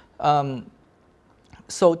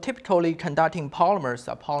 So typically, conducting polymers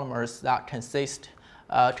are polymers that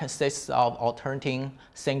consists of alternating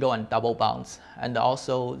single and double bonds, and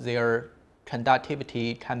also their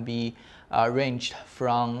conductivity can be ranged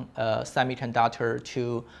from semiconductor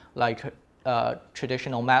to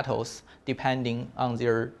traditional metals, depending on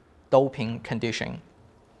their doping condition.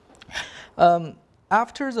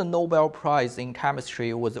 After the Nobel Prize in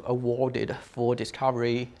Chemistry was awarded for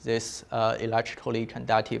discovery this electrically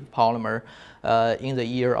conductive polymer in the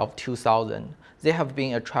year of 2000, they have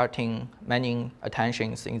been attracting many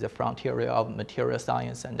attentions in the frontier of material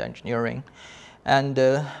science and engineering. And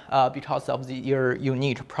because of their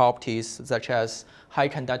unique properties such as high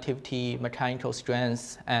conductivity, mechanical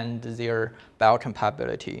strength, and their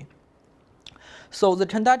biocompatibility. So the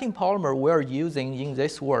conducting polymer we're using in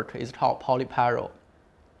this work is called polypyrrole.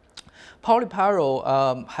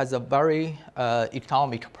 Polypyrrole has a very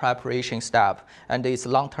economic preparation step, and its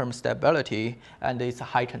long-term stability and its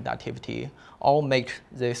high conductivity all make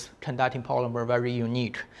this conducting polymer very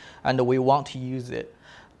unique, and we want to use it.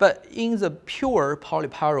 But in the pure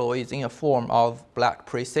polypyrrole is in a form of black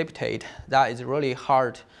precipitate that is really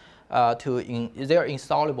hard they're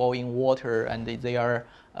insoluble in water, and they are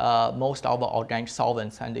most of the organic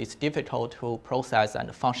solvents, and it's difficult to process and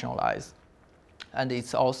functionalize. And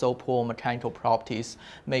it's also poor mechanical properties,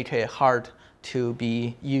 make it hard to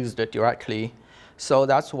be used directly. So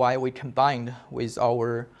that's why we combined with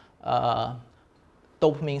our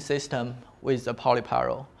dopamine system with the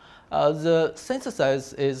polypyrrole. The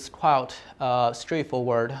synthesis is quite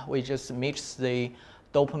straightforward. We just mix the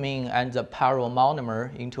dopamine and the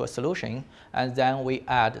pyromonomer into a solution, and then we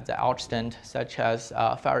add the oxidant such as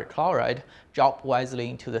ferric chloride, drop wisely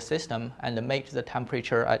into the system and make the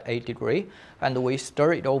temperature at 8 degrees, and we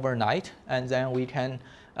stir it overnight, and then we can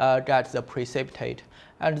get the precipitate.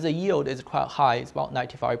 And the yield is quite high, it's about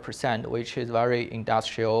 95%, which is very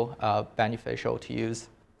industrial beneficial to use.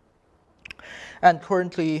 And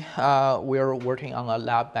currently, we're working on a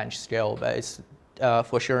lab bench scale, but it's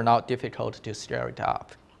for sure not difficult to stir it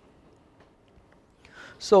up.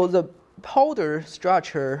 So the powder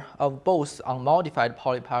structure of both unmodified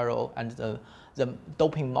polypyrrole and the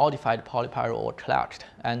doping modified polypyrrole were collected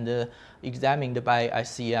and examined by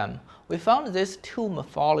ICM. We found these two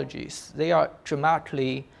morphologies. They are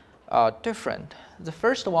dramatically different. The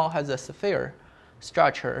first one has a sphere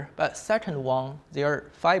structure, but second one, they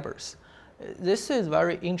are fibers. This is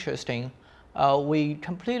very interesting. We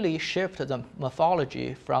completely shift the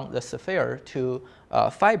morphology from the sphere to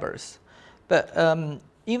fibers. But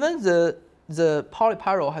even the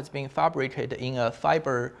polypyrrole has been fabricated in a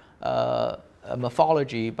fiber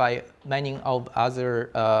morphology by many of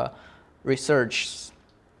other research.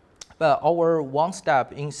 But our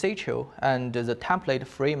one-step in situ and the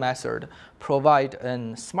template-free method provide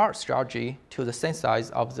a smart strategy to the synthesis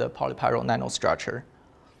of the polypyrrole nanostructure.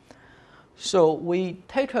 So we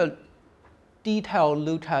take a detailed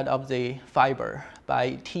look at of the fiber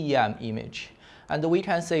by TEM image, and we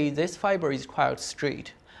can see this fiber is quite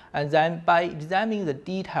straight. And then by examining the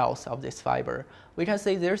details of this fiber, we can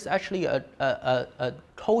see there's actually a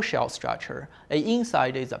co-shell structure. The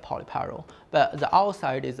inside is a polypyrrole, but the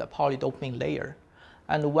outside is a polydopamine layer.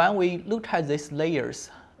 And when we look at these layers,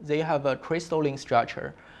 they have a crystalline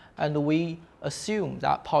structure, and we assume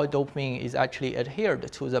that polydopamine is actually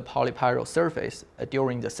adhered to the polypyrrole surface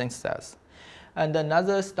during the synthesis. And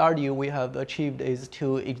another study we have achieved is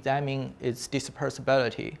to examine its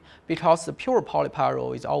dispersibility, because the pure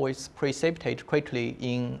polypyrrole is always precipitate quickly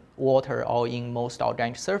in water or in most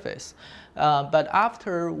organic surface. But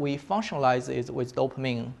after we functionalize it with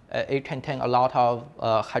dopamine, it contains a lot of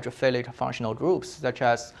hydrophilic functional groups, such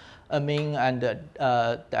as amine and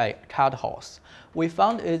catechol. We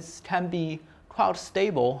found it can be quite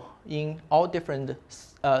stable in all different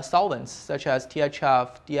solvents, such as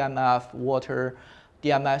THF, DMF, water,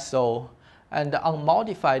 DMSO, and the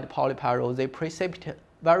unmodified polypyrrole, they precipitate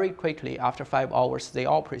very quickly. After 5 hours, they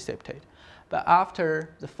all precipitate. But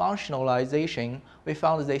after the functionalization, we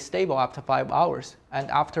found they stable after 5 hours.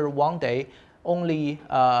 And after 1 day, only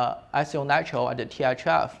isonitrile and the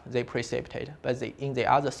THF, they precipitate. But in the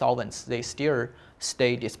other solvents, they still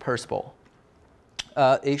stay dispersible.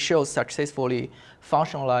 It shows successfully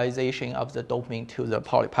functionalization of the dopamine to the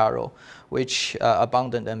polypyrrole, which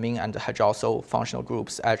abundant amine and hydroxyl functional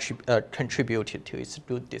groups actually contributed to its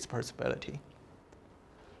good dispersibility.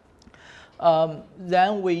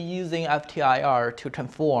 Then we're using FTIR to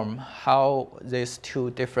conform how these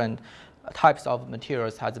two different types of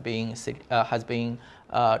materials has been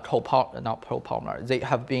copolymer. They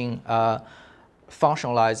have been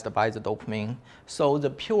functionalized by the dopamine. So the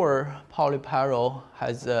pure polypyrrole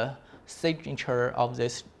has a signature of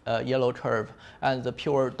this yellow curve, and the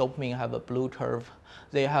pure dopamine have a blue curve.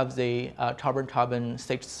 They have the carbon-carbon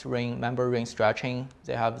 6-ring member ring stretching.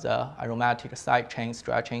 They have the aromatic side chain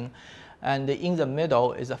stretching. And in the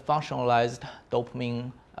middle is a functionalized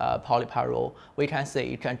dopamine polypyrrole. We can say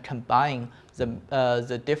it can combine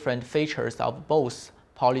the different features of both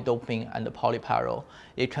polydopamine and the polypyrrole.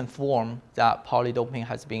 It can form that polydopamine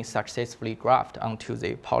has been successfully grafted onto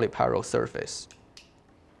the polypyrrole surface.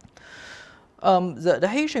 The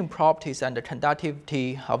adhesion properties and the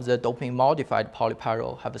conductivity of the dopamine-modified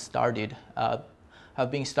polypyrrole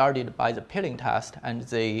have been studied by the pilling test and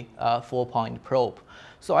the 4-point probe.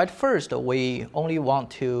 So at first, we only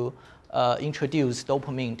want to introduce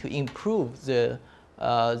dopamine to improve the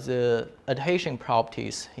adhesion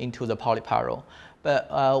properties into the polypyrrole.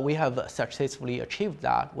 But we have successfully achieved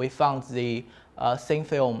that. We found the thin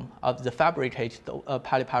film of the fabricated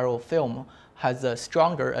polypyrrole film has a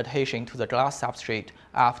stronger adhesion to the glass substrate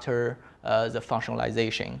after the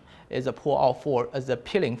functionalization. The pull-out force, the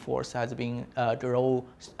pilling force has been grow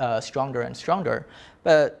stronger and stronger.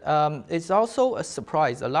 But it's also a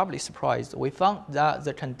surprise, a lovely surprise. We found that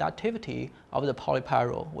the conductivity of the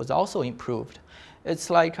polypyrrole was also improved.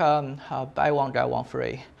 It's like buy one get one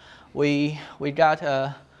free. We got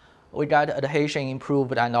adhesion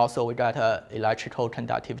improved, and also we got electrical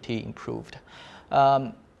conductivity improved.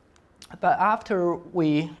 But after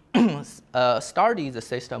we studied the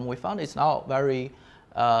system, we found it's not very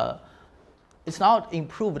it's not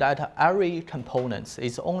improved at every component.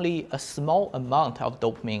 It's only a small amount of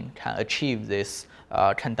dopamine can achieve this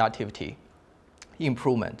conductivity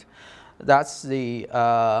improvement. That's the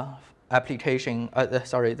application,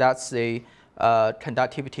 that's the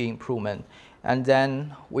conductivity improvement. And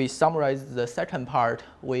then we summarize the second part.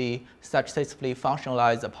 We successfully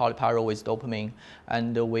functionalized the polypyrrole with dopamine,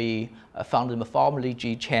 and we found the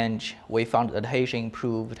morphology change. We found adhesion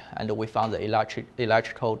improved, and we found the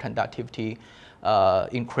electrical conductivity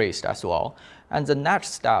increased as well. And the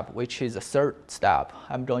next step, which is the third step,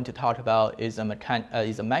 I'm going to talk about is a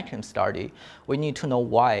mechanism study. We need to know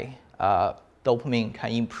why dopamine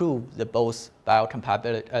can improve the both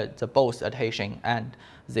biocompatibility, the both adhesion and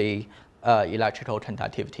the electrical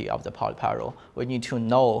conductivity of the polypyrrole. We need to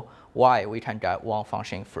know why we can get one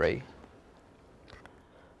function free.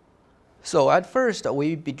 So at first,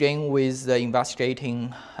 we begin with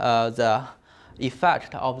investigating the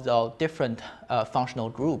effect of the different functional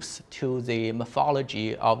groups to the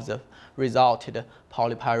morphology of the resulted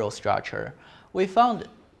polypyrrole structure. We found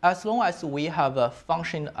as long as we have a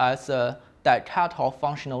function as a dicatal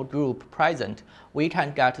functional group present, we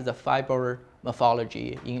can get the fiber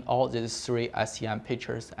morphology in all these three SEM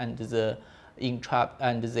pictures and the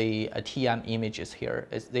TM images here.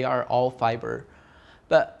 They are all fiber.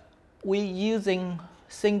 But we using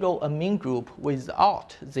single amine group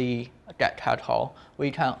without the dicatal,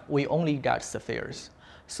 we only get spheres.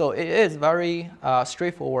 So it is very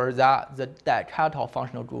straightforward that the dicatal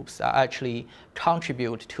functional groups actually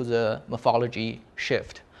contribute to the morphology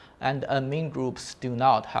shift, and amine groups do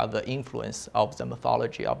not have the influence of the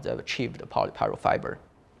morphology of the achieved polypyrrole fiber.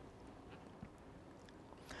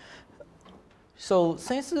 So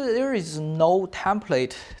since there is no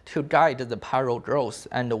template to guide the pyrrole growth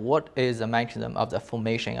and what is the mechanism of the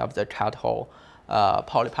formation of the dicatal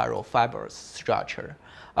polypyrrole fibrous structure,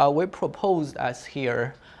 we proposed as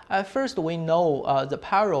here. At first, we know the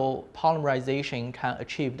pyrrole polymerization can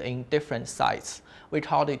achieved in different sites. We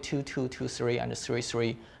called it 2,2,2,3 and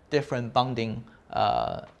 3,3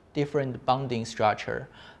 different bonding structure.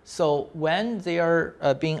 So when they are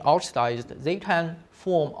being oxidized, they can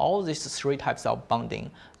form all these three types of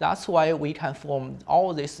bonding. That's why we can form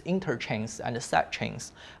all these interchains and set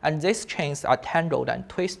chains. And these chains are tangled and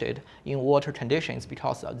twisted in water conditions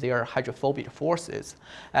because of their hydrophobic forces.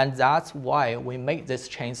 And that's why we make these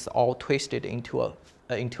chains all twisted into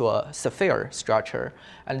a sphere structure.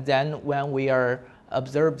 And then when we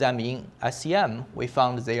observe them in SEM, we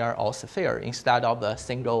found they are all sphere instead of a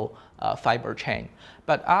single fiber chain.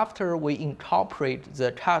 But after we incorporate the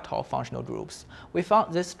dicatal functional groups, we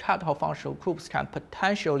found these dicatal functional groups can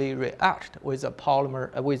potentially react with a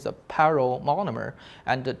polymer, with a pyrrole monomer,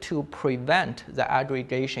 and to prevent the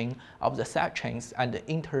aggregation of the set chains and the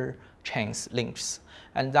interchains links.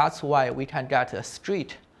 And that's why we can get a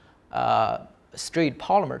straight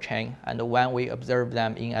polymer chain, and when we observe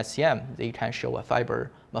them in SEM, they can show a fiber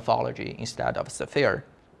morphology instead of a sphere.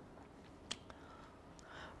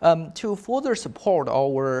 To further support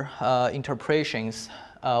our interpretations,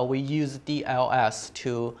 we use DLS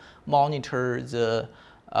to monitor the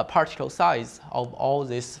particle size of all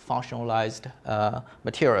these functionalized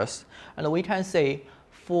materials. And we can say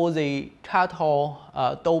for the dicatal,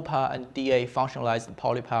 DOPA, and DA functionalized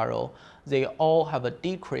polypyrrole, they all have a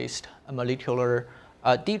decreased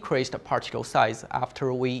particle size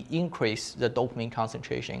after we increase the dopamine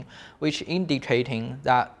concentration, which indicating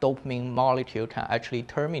that dopamine molecule can actually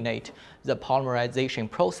terminate the polymerization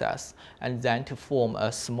process and then to form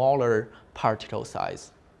a smaller particle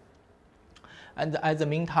size. And at the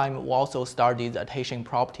meantime, we also studied the adhesion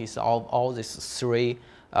properties of all these three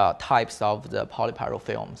types of the polypyrrole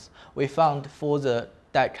films. We found for the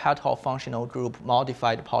dicatal functional group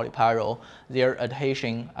modified polypyrrole, their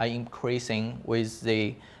adhesion are increasing with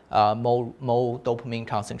the more dopamine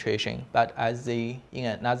concentration. But in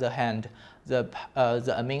another hand, the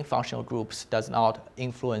amine functional groups does not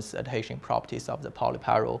influence adhesion properties of the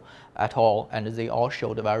polypyrrole at all, and they all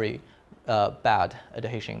showed a very bad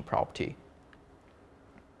adhesion property.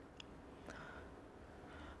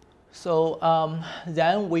 So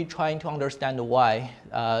then we trying to understand why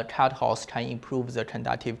cathols can improve the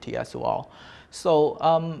conductivity as well.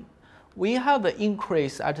 So we have an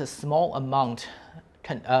increase at a small amount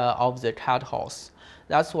of the cathols.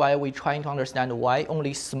 That's why we're trying to understand why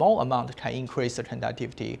only small amount can increase the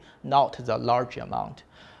conductivity, not the large amount.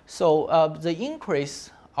 So the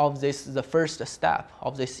increase of this, the first step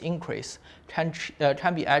of this increase can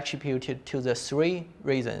be attributed to the three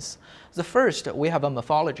reasons. The first, we have a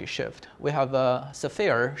morphology shift. We have a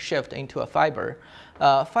sphere shift into a fiber.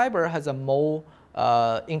 Fiber has a more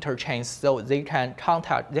interchains, so they can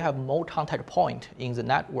contact. They have more contact point in the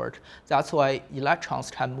network. That's why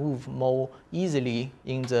electrons can move more easily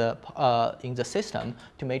in the system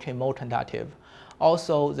to make it more conductive.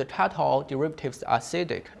 Also, the catalyl derivatives are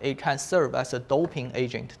acidic. It can serve as a doping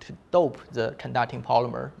agent to dope the conducting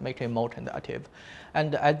polymer, make it more conductive.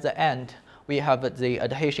 And at the end, we have the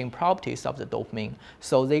adhesion properties of the dopamine,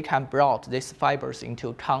 so they can bring these fibers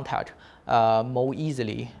into contact more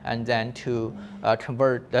easily, and then to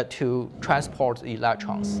to transport the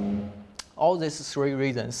electrons. All these three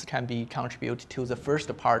reasons can be contributed to the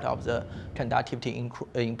first part of the conductivity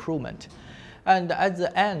improvement. And at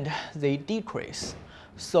the end, they decrease.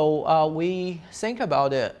 So we think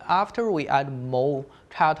about it, after we add more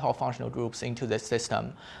catalyl functional groups into the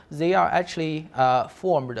system, they are actually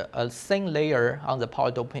formed a thin layer on the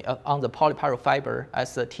polypyrrole fiber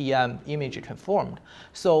as the TM image conformed.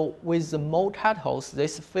 So with the more catalyls,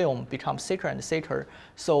 this film becomes thicker and thicker.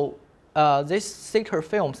 So these thicker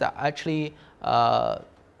films are actually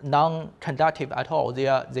non-conductive at all. They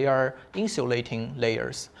are insulating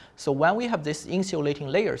layers. So when we have these insulating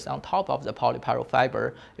layers on top of the polypyrrole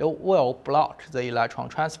fiber, it will block the electron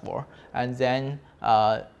transfer and then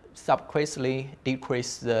subsequently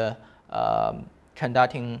decrease the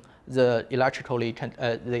electrical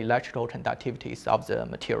conductivities of the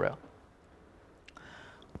material.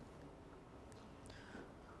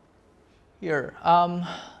 Here,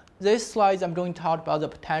 this slide I'm going to talk about the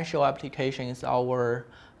potential applications of our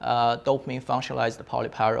dopamine functionalized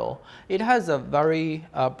polypyrrole. It has a very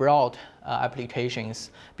broad applications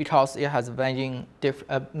because it has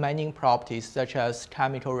many properties such as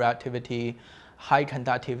chemical reactivity, high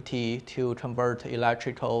conductivity to convert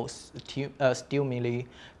electrical stimuli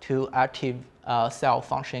to active cell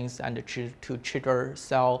functions and to trigger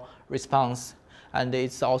cell response. And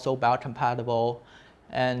it's also biocompatible,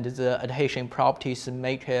 and the adhesion properties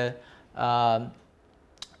make it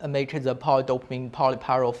the polydopamine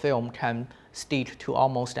polypyrrole film can stick to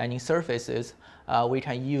almost any surfaces. We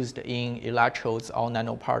can use it in electrodes or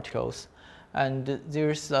nanoparticles. And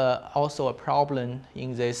there's also a problem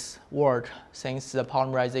in this work since the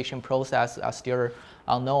polymerization process are still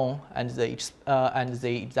unknown and the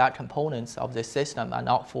exact components of the system are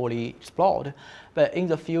not fully explored. But in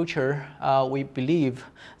the future, we believe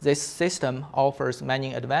this system offers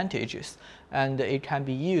many advantages, and it can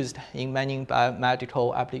be used in many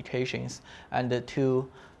biomedical applications and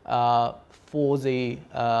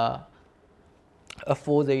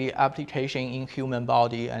for the application in human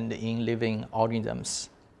body and in living organisms.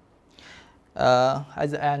 At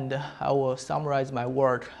the end, I will summarize my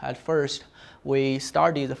work. At first, we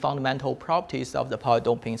studied the fundamental properties of the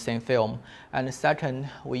polydopamine thin film, and second,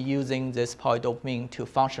 we're using this polydopamine to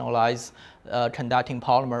functionalize conducting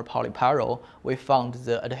polymer polypyrrole. We found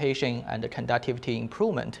the adhesion and the conductivity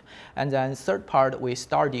improvement. And then third part, we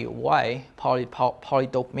studied why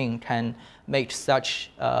polydopamine can make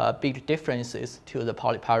such big differences to the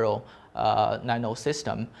polypyrrole nano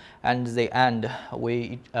system. And at the end,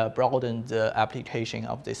 we broadened the application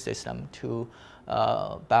of this system to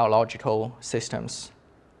biological systems.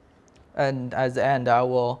 And at the end, I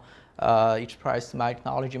will express my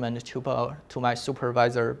acknowledgement to my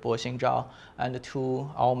supervisor, Boxin Zhao, and to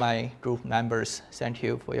all my group members. Thank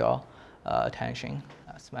you for your attention.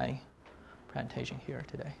 That's my presentation here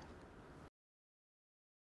today.